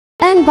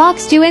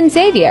Unboxed you and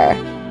Xavier.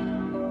 Ain't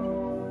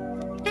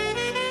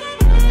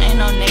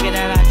no nigga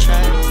that I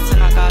trust to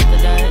knock off the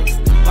dust.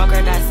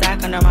 Walker that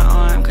sack under my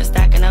arm, cause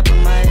stacking up a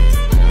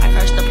must. I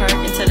crushed the perk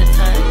into the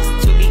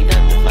touch, too beat up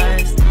the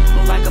fuss.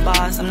 Move like a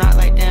boss, I'm not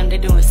like them, they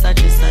doing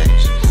such and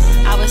such.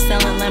 I was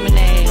selling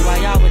lemonade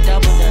while y'all would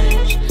double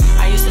dutch.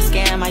 I used to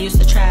scam, I used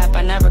to trap,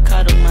 I never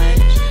cuddled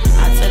much.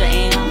 Out to the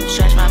AM,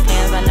 stretch my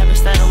pants, I never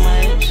settle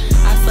much.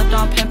 I slipped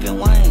on pimping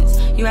once.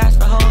 You asked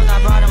for hoes,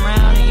 I brought them